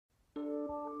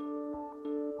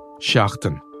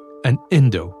Seachtain, an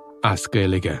Indo as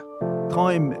Gaeilge.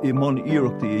 Táim I mon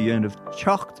iireachta I dhéanamh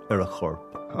teacht ar a chorp,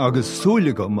 agus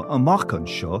súlagam amach an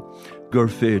seo gur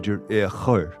féidir é a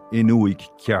chur in uig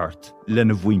ceart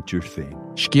lena bhaintear féin.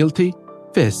 Scialtaí,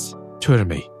 fis,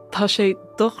 tuirmí. Tá sé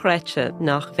dochreite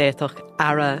nach bhéadach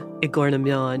ara I gcóna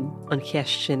meáin an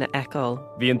cheist sin a eáil.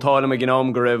 Bhí an tálam a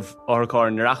gnám go raibh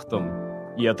áthacáir na reachtam.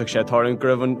 Íontach sé táirn go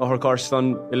raibh an áthacáir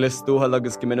san I list dúthail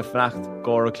agus go minic freacht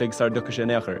gcóir a clig sar ducha sin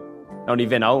éachair. Ná ní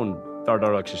bhín ann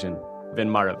dardarach sé sin. Bhín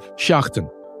marabh. Seachtain.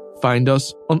 Find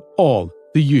us on all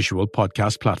the usual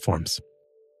podcast platforms.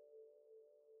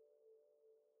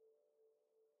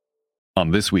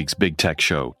 On this week's Big Tech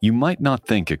Show, you might not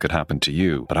think it could happen to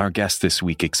you, but our guest this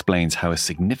week explains how a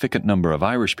significant number of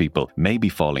Irish people may be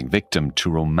falling victim to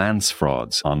romance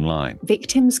frauds online.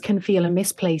 Victims can feel a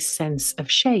misplaced sense of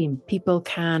shame. People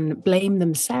can blame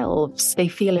themselves. They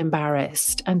feel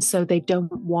embarrassed, and so they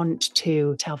don't want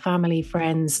to tell family,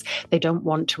 friends. They don't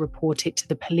want to report it to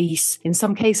the police. In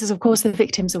some cases, of course, the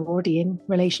victims are already in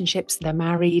relationships. They're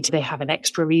married. They have an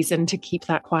extra reason to keep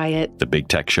that quiet. The Big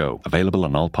Tech Show, available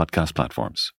on all podcast platforms.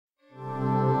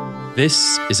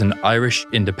 This is an Irish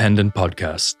independent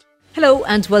podcast. Hello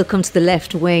and welcome to The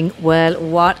Left Wing. Well,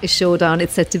 what a showdown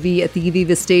it's set to be at the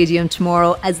Aviva Stadium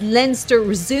tomorrow as Leinster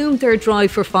resume their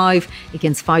drive for five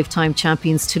against five-time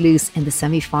champions Toulouse in the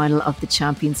semi-final of the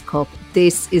Champions Cup.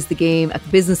 This is the game at the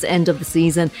business end of the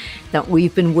season that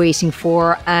we've been waiting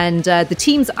for, and the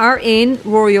teams are in.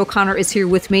 Rory O'Connor is here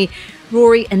with me.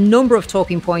 Rory, a number of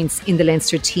talking points in the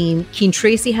Leinster team. Cian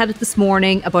Tracy had it this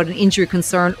morning about an injury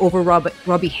concern over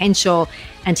Robbie Henshaw,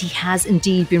 and he has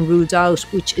indeed been ruled out,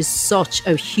 which is such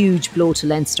a huge blow to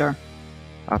Leinster.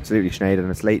 Absolutely, Sinead,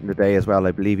 and it's late in the day as well.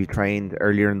 I believe he trained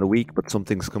earlier in the week, but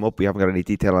something's come up. We haven't got any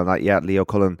detail on that yet. Leo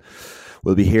Cullen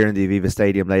will be here in the Aviva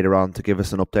Stadium later on to give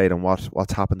us an update on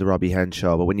what's happened to Robbie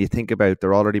Henshaw. But when you think about,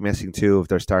 they're already missing two of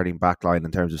their starting backline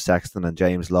in terms of Sexton and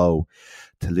James Lowe.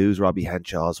 To lose Robbie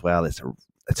Henshaw as well, it's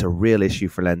a real issue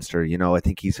for Leinster. You know, I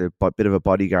think he's a bit of a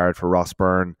bodyguard for Ross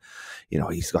Byrne. You know,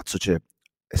 he's got such a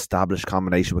established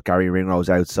combination with Gary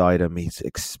Ringrose outside him. He's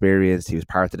experienced. He was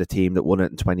part of the team that won it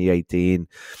in 2018.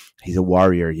 He's a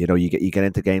warrior. You know, you get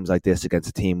into games like this against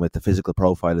a team with the physical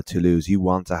profile of Toulouse. You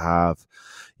want to have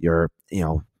your,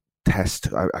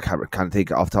 test. I can't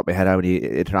think off the top of my head how many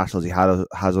internationals he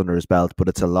has under his belt, but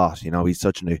it's a lot. You know, he's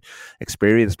such an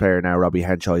experienced player now, Robbie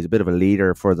Henshaw. He's a bit of a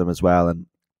leader for them as well. And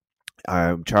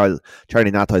Charlie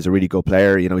Natai is a really good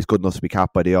player. You know, he's good enough to be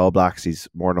capped by the All Blacks. He's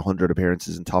more than 100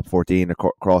 appearances in top 14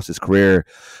 across his career,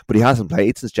 but he hasn't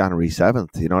played since January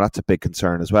 7th. You know, that's a big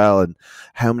concern as well. And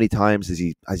how many times has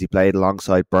he played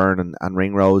alongside Byrne and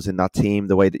Ringrose in that team?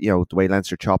 The way that, the way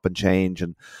Leinster chop and change.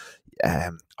 And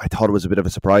I thought it was a bit of a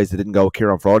surprise they didn't go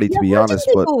Kieran Frawley, to be honest.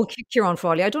 But Kieran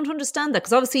Frawley, I don't understand that,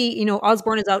 because obviously,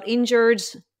 Osborne is out injured.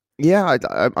 Yeah,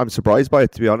 I'm surprised by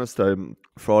it, to be honest.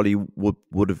 Frawley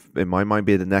would have, in my mind,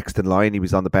 been the next in line. He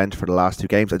was on the bench for the last two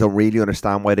games. I don't really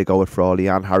understand why they go with Frawley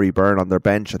and Harry Byrne on their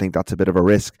bench. I think that's a bit of a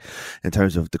risk in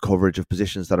terms of the coverage of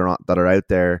positions that are out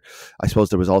there. I suppose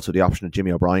there was also the option of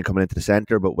Jimmy O'Brien coming into the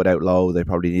centre, but without Lowe, they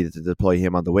probably needed to deploy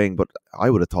him on the wing. But I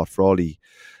would have thought Frawley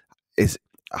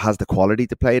has the quality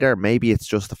to play there. Maybe it's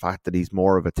just the fact that he's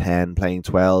more of a 10 playing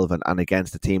 12 and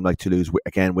against a team like Toulouse,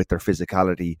 again with their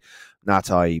physicality.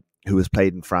 Natai, who has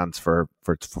played in France for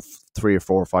 3 or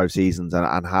 4 or 5 seasons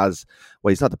and has, well,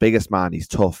 he's not the biggest man, he's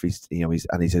tough, he's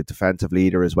a defensive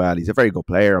leader as well. He's a very good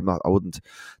player. I wouldn't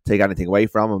take anything away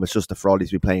from him. It's just the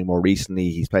Frawley's been playing more recently.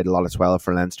 He's played a lot as well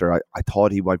for Leinster. I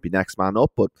thought he might be next man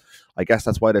up, but I guess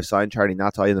that's why they've signed Charlie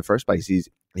Natai in the first place.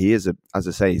 He is, as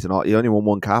I say, he only won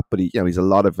one cap, but he's a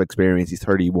lot of experience. He's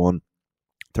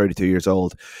 32 years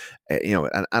old,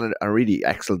 and a really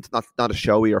excellent, not a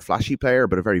showy or flashy player,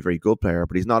 but a very, very good player.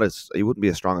 But he wouldn't be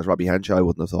as strong as Robbie Henshaw, I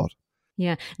wouldn't have thought.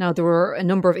 Yeah. Now, there were a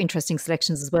number of interesting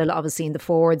selections as well, obviously, in the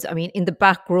forwards. I mean, in the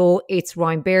back row, it's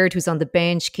Ryan Baird, who's on the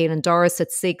bench, Caelan Doris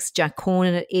at 6, Jack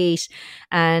Conan at 8,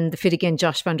 and the fit again,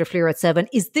 Josh van der Fleer at 7.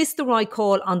 Is this the right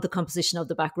call on the composition of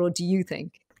the back row, do you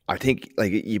think? I think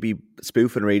you'd be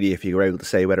spoofing really if you were able to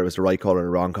say whether it was the right call or the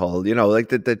wrong call.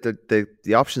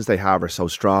 The options they have are so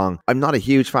strong. I'm not a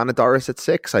huge fan of Doris at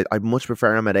 6. I much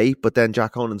prefer him at 8, but then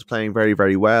Jack Conan's playing very,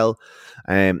 very well.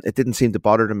 It didn't seem to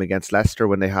bother them against Leicester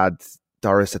when they had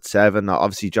Doris at 7.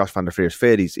 Obviously, Josh van der Fleer's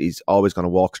fit. He's always going to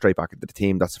walk straight back into the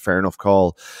team. That's a fair enough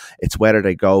call. It's whether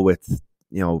they go with,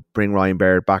 bring Ryan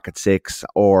Baird back at 6,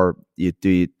 or do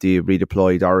you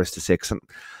redeploy Doris to 6. And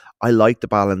I like the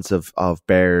balance of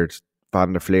Baird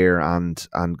Van der Fleer and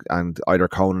either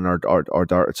Conan or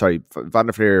Van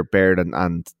der Fleer, Baird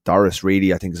and Doris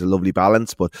really I think is a lovely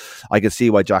balance, but I can see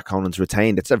why Jack Conan's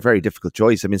retained. It's a very difficult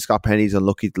choice. I mean, Scott Penny's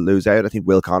unlucky to lose out. I think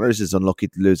Will Connors is unlucky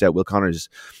to lose out. Will Connors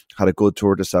had a good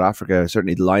tour to South Africa,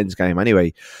 certainly the Lions game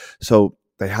anyway. So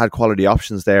they had quality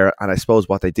options there, and I suppose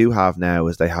what they do have now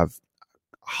is they have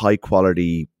high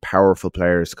quality, powerful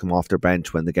players come off their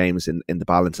bench when the game's in the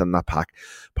balance in that pack.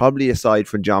 Probably aside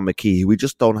from John McKee, who we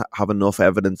just don't have enough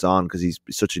evidence on because he's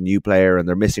such a new player, and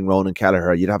they're missing Ronan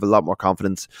Kelleher. You'd have a lot more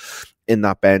confidence in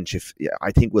that bench.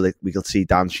 I think we'll see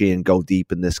Dan Sheehan go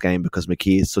deep in this game because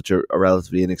McKee is such a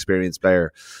relatively inexperienced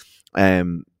player.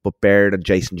 But Baird and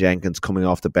Jason Jenkins coming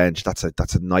off the bench, that's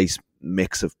a nice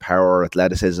mix of power,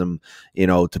 athleticism,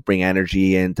 to bring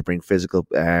energy in, to bring physical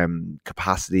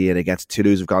capacity in. Against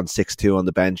Toulouse, have gone 6-2 on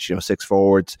the bench, 6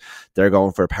 forwards. They're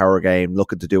going for a power game,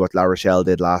 looking to do what La Rochelle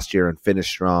did last year and finish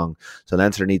strong. So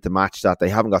Leinster need to match that. They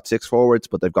haven't got 6 forwards,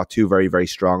 but they've got 2 very, very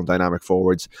strong dynamic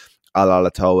forwards. Al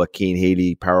Alatoa, Keane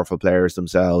Healy, powerful players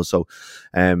themselves. So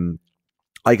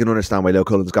I can understand why Leo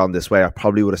Cullen's gone this way. I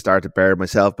probably would have started Baird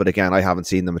myself, but again, I haven't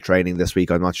seen them at training this week.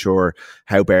 I'm not sure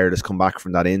how Baird has come back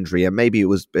from that injury, and maybe it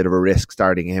was a bit of a risk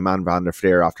starting him and Van der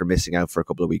Fleer after missing out for a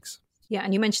couple of weeks. Yeah,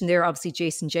 and you mentioned there, obviously,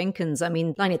 Jason Jenkins. I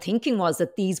mean, line of thinking was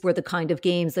that these were the kind of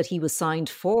games that he was signed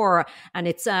for, and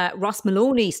it's Ross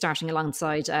Maloney starting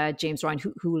alongside James Ryan,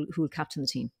 who will captain the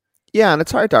team. Yeah, and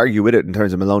it's hard to argue with it in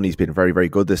terms of Maloney's been very, very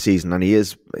good this season, and he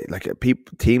is, like,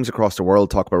 teams across the world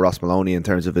talk about Ross Maloney in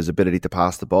terms of his ability to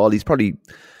pass the ball. He's probably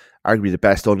arguably the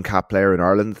best uncapped player in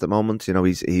Ireland at the moment.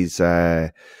 He's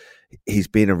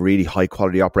been a really high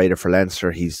quality operator for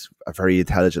Leinster. He's a very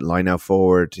intelligent line-out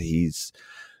forward. He's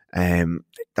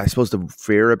I suppose the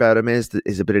fear about him is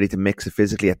his ability to mix it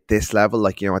physically at this level.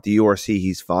 Like, at the URC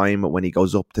he's fine, but when he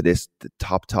goes up to the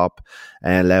top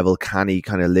level, can he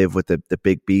kind of live with the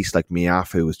big beast like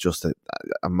Miaf, who is just a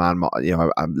man,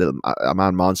 a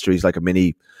man monster. He's like a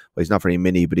mini. Well, he's not very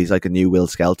mini, but he's like a new Will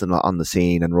Skelton on the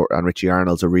scene, and Richie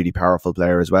Arnold's a really powerful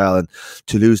player as well. And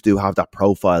Toulouse do have that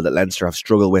profile that Leinster have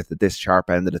struggled with at this sharp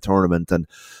end of the tournament, and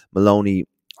Maloney,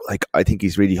 I think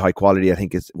he's really high quality. I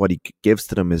think what he gives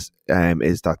to them is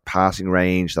that passing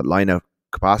range, that line-out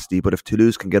capacity. But if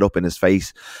Toulouse can get up in his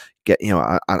face, and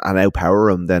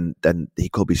outpower him, then he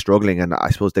could be struggling. And I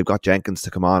suppose they've got Jenkins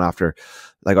to come on after.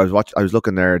 Like, I was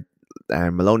looking there.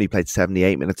 Maloney played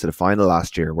 78 minutes of the final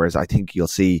last year, whereas I think you'll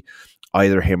see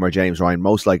either him or James Ryan,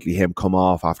 most likely him, come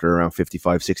off after around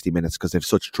 55, 60 minutes because they've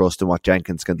such trust in what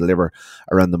Jenkins can deliver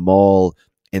around the maul,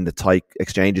 in the tight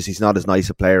exchanges. He's not as nice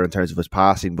a player in terms of his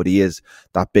passing, but he is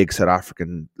that big South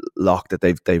African lock that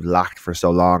they've lacked for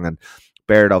so long. And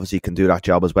Baird obviously can do that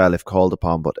job as well if called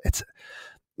upon. But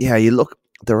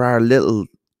there are little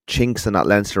chinks in that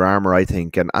Leinster armour, I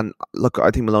think. And look,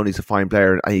 I think Maloney's a fine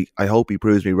player. I hope he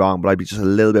proves me wrong, but I'd be just a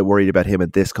little bit worried about him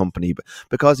at this company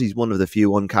because he's one of the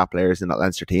few uncapped players in that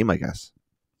Leinster team, I guess.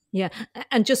 Yeah,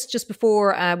 and just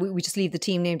before we just leave the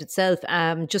team named itself,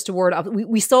 just a word of,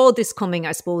 we saw this coming,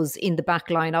 I suppose, in the back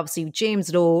line. Obviously,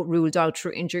 James Lowe ruled out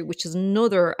through injury, which is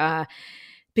another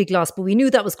big loss, but we knew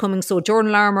that was coming. So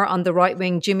Jordan Larmour on the right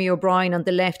wing, Jimmy O'Brien on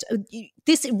the left.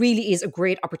 This really is a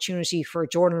great opportunity for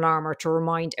Jordan Larmour to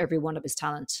remind everyone of his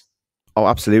talent. Oh,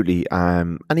 absolutely.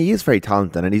 And he is very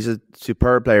talented, and he's a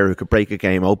superb player who could break a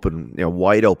game open,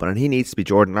 wide open. And he needs to be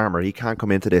Jordan Larmour. He can't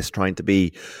come into this trying to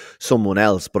be someone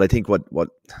else. But I think what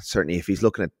certainly, if he's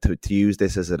looking at to use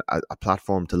this as a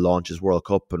platform to launch his World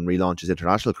Cup and relaunch his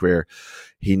international career,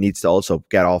 he needs to also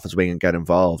get off his wing and get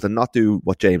involved and not do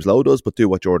what James Lowe does, but do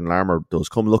what Jordan Larmour does.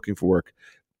 Come looking for work.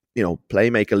 Play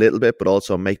make a little bit, but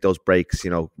also make those breaks,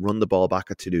 run the ball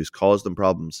back at Toulouse, cause them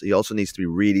problems. He also needs to be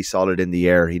really solid in the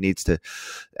air. He needs to,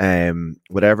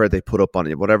 whatever they put up on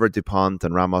him, whatever Dupont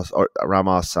and Ramos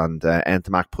and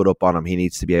Ntamak put up on him, he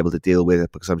needs to be able to deal with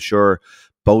it, because I'm sure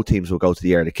both teams will go to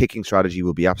the air. The kicking strategy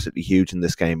will be absolutely huge in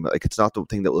this game. Like, it's not the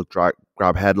thing that will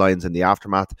grab headlines in the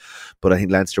aftermath, but I think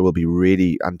Leinster will be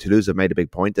really, and Toulouse have made a big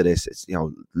point of this. It's,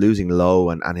 losing Lowe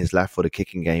and his left-footed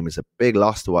kicking game is a big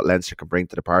loss to what Leinster can bring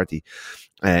to the party.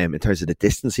 In terms of the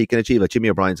distance he can achieve, like, Jimmy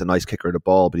O'Brien's a nice kicker of the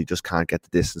ball, but he just can't get the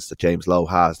distance that James Lowe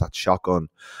has. That shotgun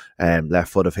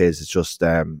left foot of his is just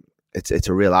it's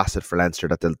a real asset for Leinster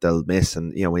that they'll miss.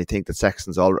 And when you think that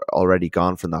Sexton's already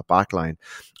gone from that back line,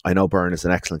 I know Byrne is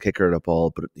an excellent kicker of the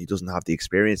ball, but he doesn't have the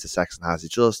experience that Sexton has.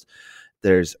 It's just,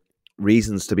 there's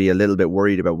reasons to be a little bit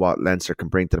worried about what Leinster can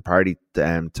bring to the party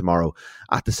tomorrow.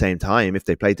 At the same time, if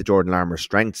they play to Jordan Larmour's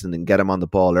strengths and then get him on the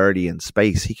ball early in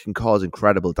space, he can cause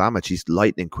incredible damage. He's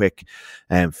lightning quick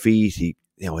feet.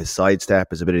 his sidestep,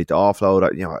 his ability to offload.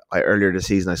 Earlier this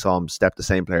season I saw him step the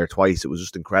same player twice. It was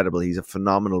just incredible. He's a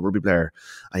phenomenal rugby player,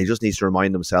 and he just needs to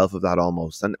remind himself of that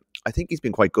almost. And I think he's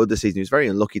been quite good this season. He was very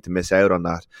unlucky to miss out on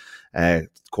that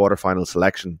quarterfinal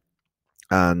selection.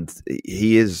 And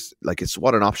he is it's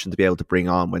what an option to be able to bring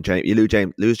on when you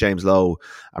lose James Lowe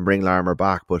and bring Larmour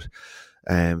back. But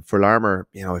for Larmour,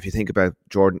 if you think about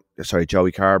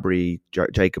Joey Carberry,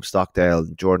 Jacob Stockdale,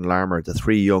 Jordan Larmour, the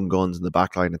three young guns in the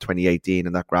back line in 2018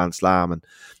 in that Grand Slam, and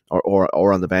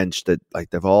or on the bench, that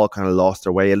they've all kind of lost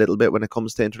their way a little bit when it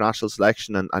comes to international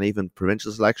selection and even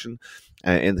provincial selection.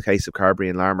 In the case of Carberry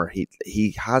and Larmour,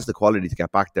 he has the quality to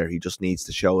get back there. He just needs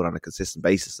to show it on a consistent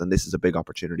basis, and this is a big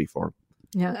opportunity for him.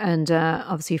 Yeah, and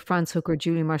obviously France hooker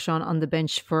Julie Marchand on the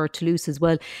bench for Toulouse as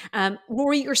well.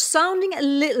 Rory, you're sounding a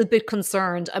little bit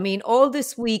concerned. I mean, all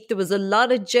this week there was a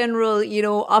lot of general,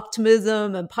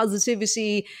 optimism and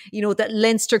positivity, that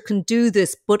Leinster can do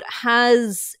this. But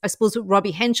has, I suppose, with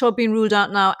Robbie Henshaw being ruled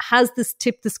out now, has this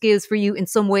tipped the scales for you in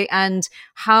some way? And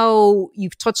how,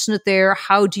 you've touched on it there,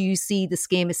 how do you see this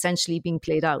game essentially being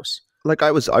played out?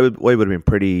 I would have been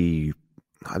pretty...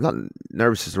 I'm not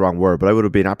nervous is the wrong word, but I would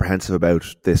have been apprehensive about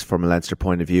this from a Leinster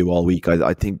point of view all week.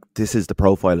 I think this is the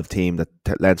profile of team that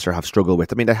Leinster have struggled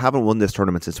with. I mean, they haven't won this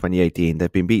tournament since 2018.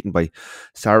 They've been beaten by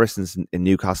Saracens in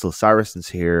Newcastle, Saracens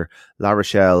here, La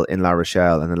Rochelle in La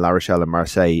Rochelle, and then La Rochelle and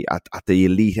Marseille at the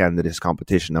elite end of this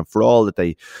competition. And for all that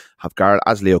they have,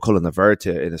 as Leo Cullen averred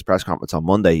to in his press conference on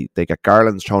Monday, they get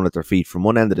garlands thrown at their feet from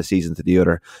one end of the season to the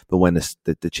other. But when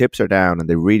the chips are down and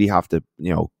they really have to,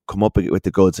 come up with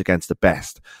the goods against the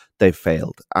best, they've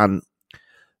failed. And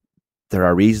there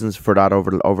are reasons for that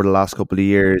over the last couple of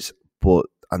years,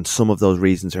 and some of those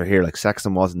reasons are here. Like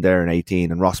Sexton wasn't there in 18,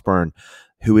 and Ross Byrne,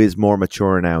 who is more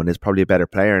mature now and is probably a better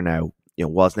player now,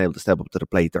 wasn't able to step up to the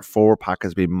plate. Their forward pack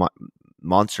has been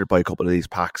monstered by a couple of these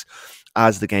packs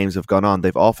as the games have gone on.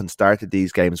 They've often started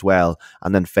these games well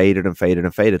and then faded and faded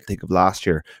and faded. Think of last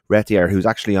year, Retier, who's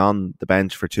actually on the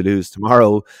bench for Toulouse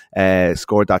tomorrow,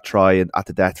 scored that try at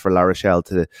the death for La Rochelle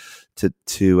to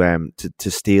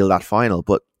steal that final.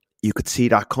 But you could see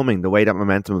that coming, the way that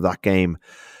momentum of that game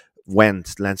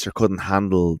went. Leinster couldn't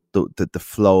handle the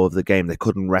flow of the game. They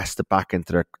couldn't wrest it back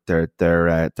into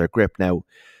their grip. Now,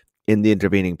 in the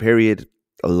intervening period,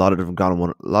 a lot of them have gone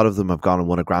and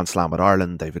won a Grand Slam with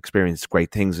Ireland. They've experienced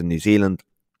great things in New Zealand.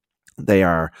 They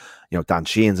are, Dan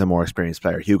Sheehan's a more experienced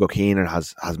player. Hugo Keenan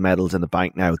has medals in the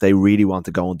bank now. They really want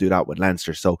to go and do that with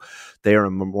Leinster. So they are a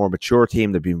more mature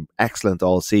team. They've been excellent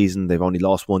all season. They've only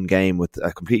lost one game with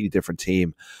a completely different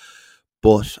team.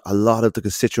 But a lot of the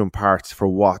constituent parts for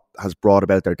what has brought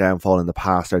about their downfall in the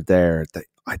past are there.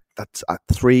 That's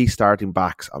three starting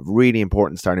backs, really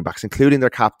important starting backs, including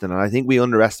their captain. And I think we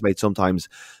underestimate sometimes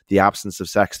the absence of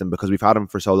Sexton because we've had him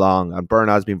for so long, and Byrne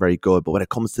has been very good. But when it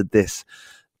comes to this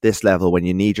level, when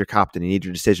you need your captain, you need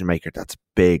your decision maker, that's a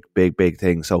big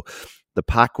thing. So the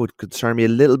pack would concern me a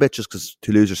little bit just because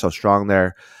Toulouse are so strong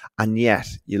there. And yet,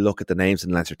 you look at the names in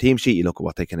the Leinster team sheet, you look at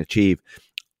what they can achieve.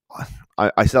 I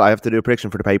have to do a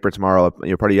prediction for the paper tomorrow.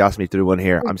 You'll probably ask me to do one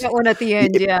here. We'll get one at the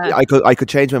end, yeah. I could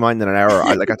change my mind in an hour.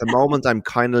 At the moment, I'm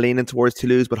kind of leaning towards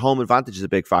Toulouse, but home advantage is a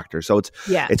big factor. So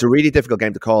it's a really difficult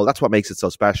game to call. That's what makes it so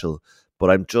special.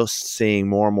 But I'm just seeing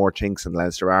more and more chinks in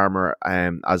Leinster armour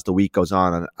as the week goes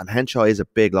on. And Henshaw is a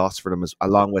big loss for them,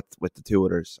 along with the two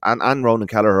others. And Ronan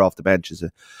Kelleher off the bench is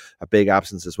a big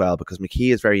absence as well, because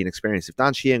McKee is very inexperienced. If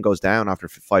Dan Sheehan goes down after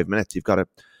 5 minutes, you've got a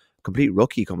complete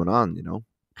rookie coming on,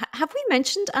 Have we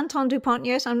mentioned Anton Dupont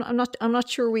yet? I'm not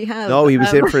sure we have. No, he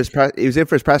was in for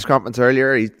his press conference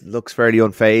earlier. He looks fairly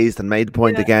unfazed and made the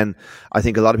point again. I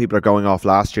think a lot of people are going off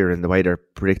last year in the way they're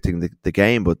predicting the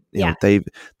game, but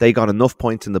they got enough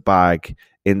points in the bag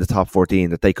in the top 14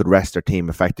 that they could rest their team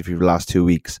effectively for the last 2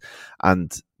 weeks,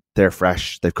 and they're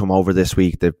fresh. They've come over this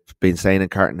week. They've been staying in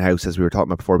Carton House, as we were talking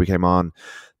about before we came on.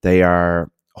 They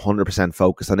are 100%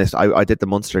 focused on this. I did the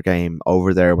Munster game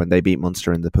over there when they beat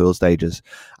Munster in the pool stages,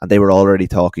 and they were already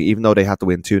talking, even though they had to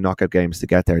win 2 knockout games to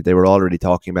get there, they were already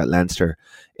talking about Leinster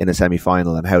in a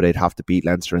semi-final and how they'd have to beat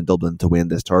Leinster in Dublin to win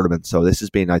this tournament. So this has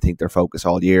been, I think, their focus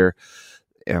all year.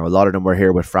 A lot of them were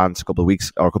here with France a couple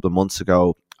of months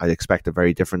ago. I'd expect a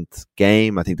very different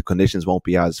game. I think the conditions won't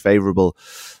be as favourable,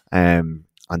 and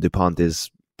Dupont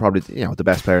is probably the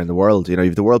best player in the world. You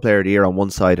have the world player of the year on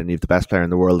one side and you have the best player in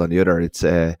the world on the other. It's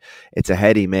a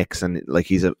heady mix, and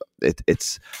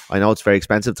I know it's very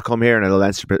expensive to come here, and I know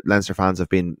Leinster fans have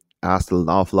been asked an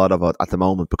awful lot of it at the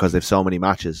moment because they've so many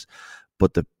matches,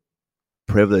 but the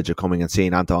privilege of coming and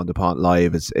seeing Antoine Dupont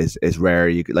live is rare.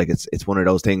 It's one of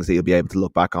those things that you'll be able to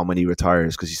look back on when he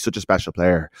retires, because he's such a special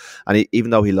player. And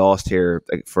even though he lost here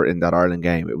in that Ireland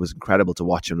game, it was incredible to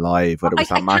watch him live. Whether it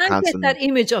was I can't get that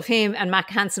image of him and Mac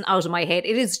Hansen out of my head.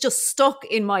 It is just stuck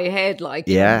in my head,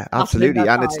 absolutely.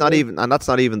 And it's not even, and that's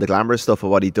not even the glamorous stuff of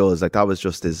what he does. Like, that was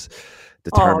just his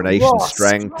determination,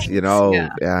 strength.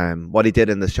 What he did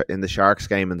in the Sharks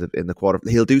game in the quarter.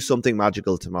 He'll do something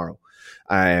magical tomorrow.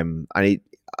 I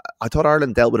thought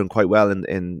Ireland dealt with him quite well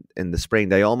in the spring.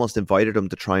 They almost invited him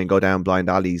to try and go down blind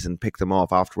alleys and pick them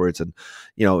off afterwards, and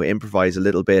improvise a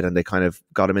little bit. And they kind of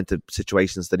got him into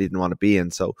situations that he didn't want to be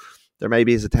in. So there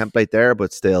maybe is a template there,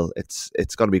 but still,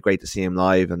 it's going to be great to see him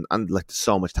live. And like, there's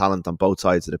so much talent on both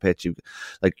sides of the pitch.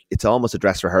 It's almost a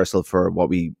dress rehearsal for what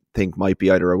we think might be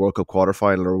either a World Cup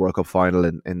quarterfinal or a World Cup final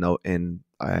in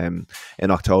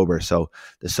October. So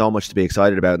there's so much to be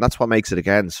excited about, and that's what makes it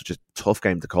again such a tough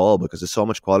game to call, because there's so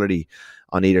much quality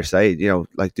on either side.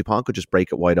 Like, Dupont could just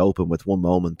break it wide open with 1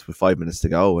 moment with 5 minutes to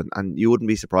go, and you wouldn't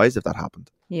be surprised if that happened.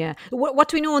 Yeah. What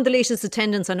do we know on the latest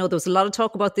attendance? I know there was a lot of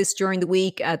talk about this during the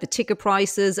week, the ticket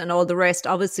prices and all the rest.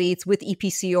 Obviously, it's with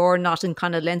EPCR, not in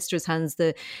kind of Leinster's hands,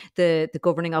 the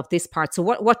governing of this part. So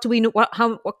what do we know?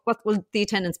 What will the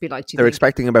attendance be like? They're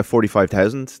expecting about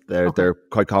 45,000. They're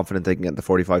quite confident they can get the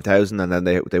 45,000, and then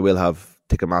they will have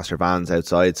Ticketmaster vans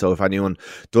outside, so if anyone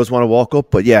does want to walk up.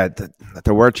 But yeah,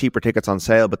 there were cheaper tickets on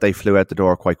sale, but they flew out the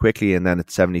door quite quickly, and then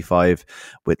it's 75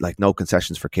 with like no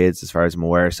concessions for kids as far as I'm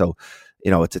aware. So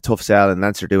it's a tough sell, and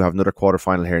Leinster do have another quarter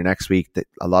final here next week.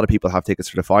 A lot of people have tickets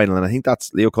for the final, and I think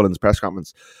that's Leo Cullen's press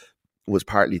conference was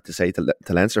partly to say to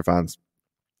Leinster fans,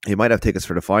 you might have tickets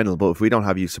for the final, but if we don't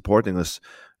have you supporting us,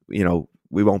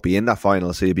 we won't be in that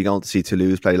final. So you'll be going to see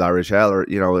Toulouse play La Rochelle, or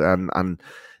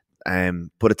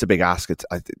but it's a big ask.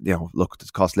 Look, there's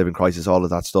cost of living crisis, all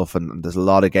of that stuff, and there's a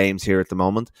lot of games here at the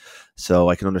moment, so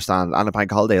I can understand. And a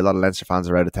bank holiday, a lot of Leinster fans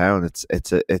are out of town.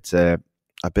 It's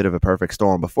a bit of a perfect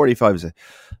storm, but 45 is a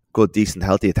good, decent,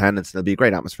 healthy attendance, and it'll be a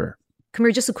great atmosphere. Come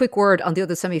here, just a quick word on the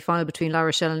other semi-final between La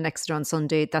Rochelle and Exeter on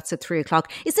Sunday. That's at 3:00.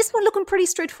 Is this one looking pretty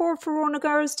straightforward for Ronan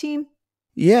O'Gara's team?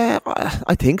 Yeah,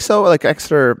 I think so. Like,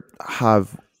 Exeter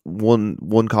have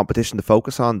one competition to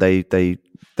focus on. They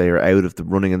are out of the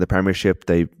running in the Premiership.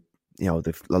 They've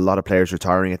a lot of players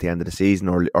retiring at the end of the season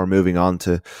or moving on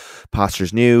to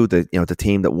pastures new. The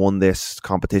team that won this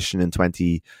competition in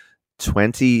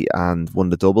 2020 and won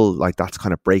the double, like, that's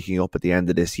kind of breaking up at the end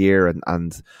of this year,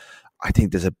 and I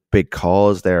think there's a big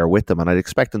cause there with them, and I'd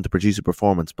expect them to produce a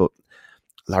performance. But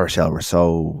La Rochelle were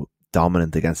so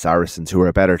dominant against Saracens, who are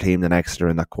a better team than Exeter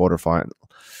in that quarter final.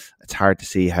 It's hard to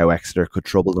see how Exeter could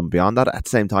trouble them beyond that. At the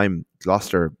same time,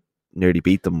 Gloucester nearly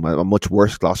beat them. A much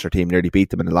worse Gloucester team nearly beat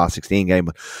them in the last 16 game,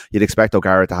 but you'd expect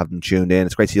O'Gara to have them tuned in.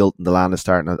 It's great to see Ultan Delan is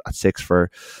starting at 6 for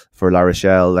La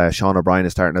Rochelle. Sean O'Brien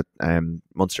is starting at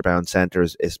Munster Bound Centre,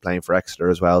 is playing for Exeter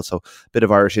as well. So a bit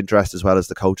of Irish interest as well as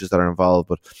the coaches that are involved.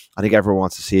 But I think everyone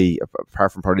wants to see,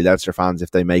 apart from probably Leinster fans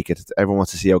if they make it, everyone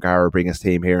wants to see O'Gara bring his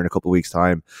team here in a couple of weeks'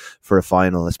 time for a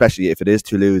final, especially if it is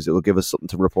Toulouse. It will give us something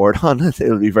to report on.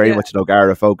 It'll be very much an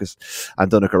O'Gara focus and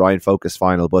Donnacha Ryan focused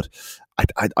final, but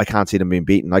I can't see them being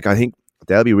beaten. Like, I think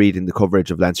they'll be reading the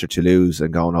coverage of Leinster Toulouse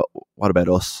and going, oh, what about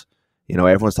us?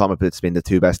 Everyone's talking about it's been the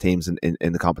two best teams in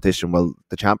the competition. Well,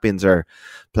 the champions are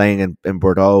playing in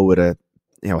Bordeaux with a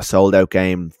sold out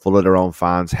game, full of their own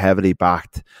fans, heavily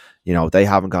backed. They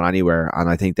haven't gone anywhere, and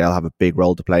I think they'll have a big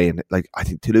role to play. And I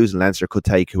think Toulouse and Leinster could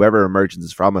take whoever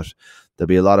emerges from it. There'll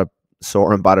be a lot of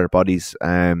sore and battered bodies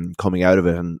coming out of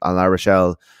it, and La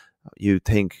Rochelle, you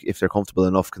think if they're comfortable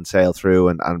enough, can sail through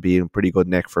and be in pretty good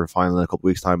nick for a final in a couple of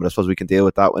weeks' time. But I suppose we can deal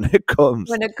with that when it comes.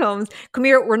 Come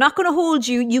here, we're not going to hold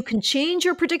you. You can change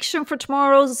your prediction for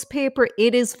tomorrow's paper.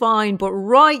 It is fine. But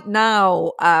right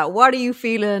now, what are you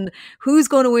feeling? Who's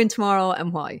going to win tomorrow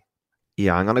and why?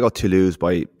 Yeah, I'm going to go Toulouse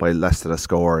by less than a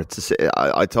score.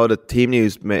 I thought that Team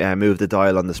News moved the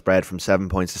dial on the spread from 7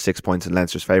 points to 6 points in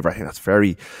Leinster's favour. I think that's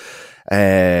very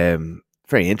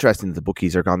interesting that the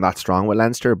bookies are gone that strong with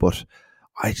Leinster, but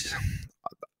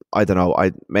I don't know.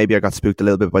 Maybe I got spooked a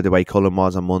little bit by the way Cullen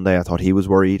was on Monday. I thought he was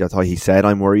worried. I thought he said,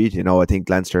 I'm worried. I think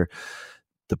Leinster,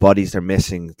 the bodies they're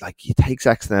missing, like, he takes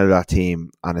Sexton out of that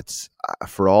team, and it's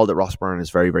for all that Ross Byrne is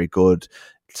very, very good.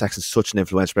 Sexton's such an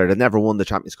influential player. They've never won the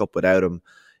Champions Cup without him.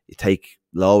 You take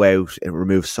Lowe out, it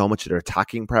removes so much of their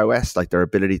attacking prowess, like their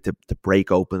ability to break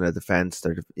open a defence.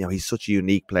 He's such a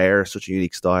unique player, such a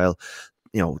unique style.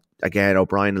 Again,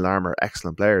 O'Brien and Larmer are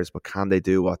excellent players, but can they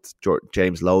do what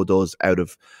James Lowe does out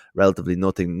of relatively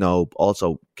nothing? No.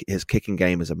 Also, his kicking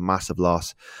game is a massive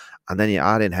loss. And then you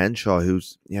add in Henshaw,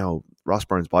 who's, Ross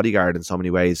Byrne's bodyguard in so many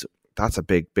ways. that's a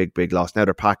big loss. Now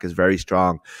their pack is very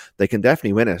strong. They can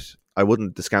definitely win it. I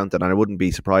wouldn't discount it, and I wouldn't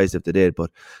be surprised if they did.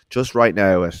 But just right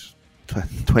now at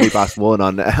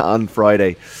 1:20 on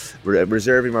Friday,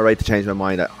 reserving my right to change my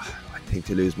mind. I think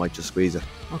Toulouse might just squeeze it.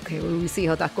 Okay, well, we'll see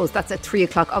how that goes. That's at 3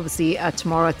 o'clock, obviously,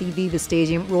 tomorrow at the Aviva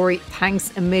Stadium. Rory,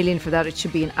 thanks a million for that. It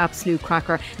should be an absolute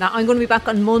cracker. Now, I'm going to be back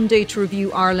on Monday to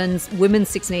review Ireland's Women's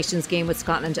Six Nations game with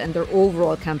Scotland and their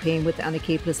overall campaign with Anna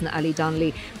Capeless and Ali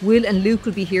Donnelly. Will and Luke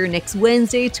will be here next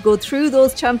Wednesday to go through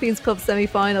those Champions Cup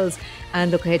semi-finals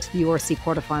and look ahead to the URC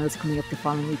quarterfinals coming up the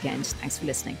following weekend. Thanks for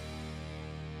listening.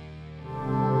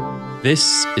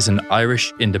 This is an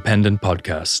Irish Independent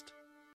podcast.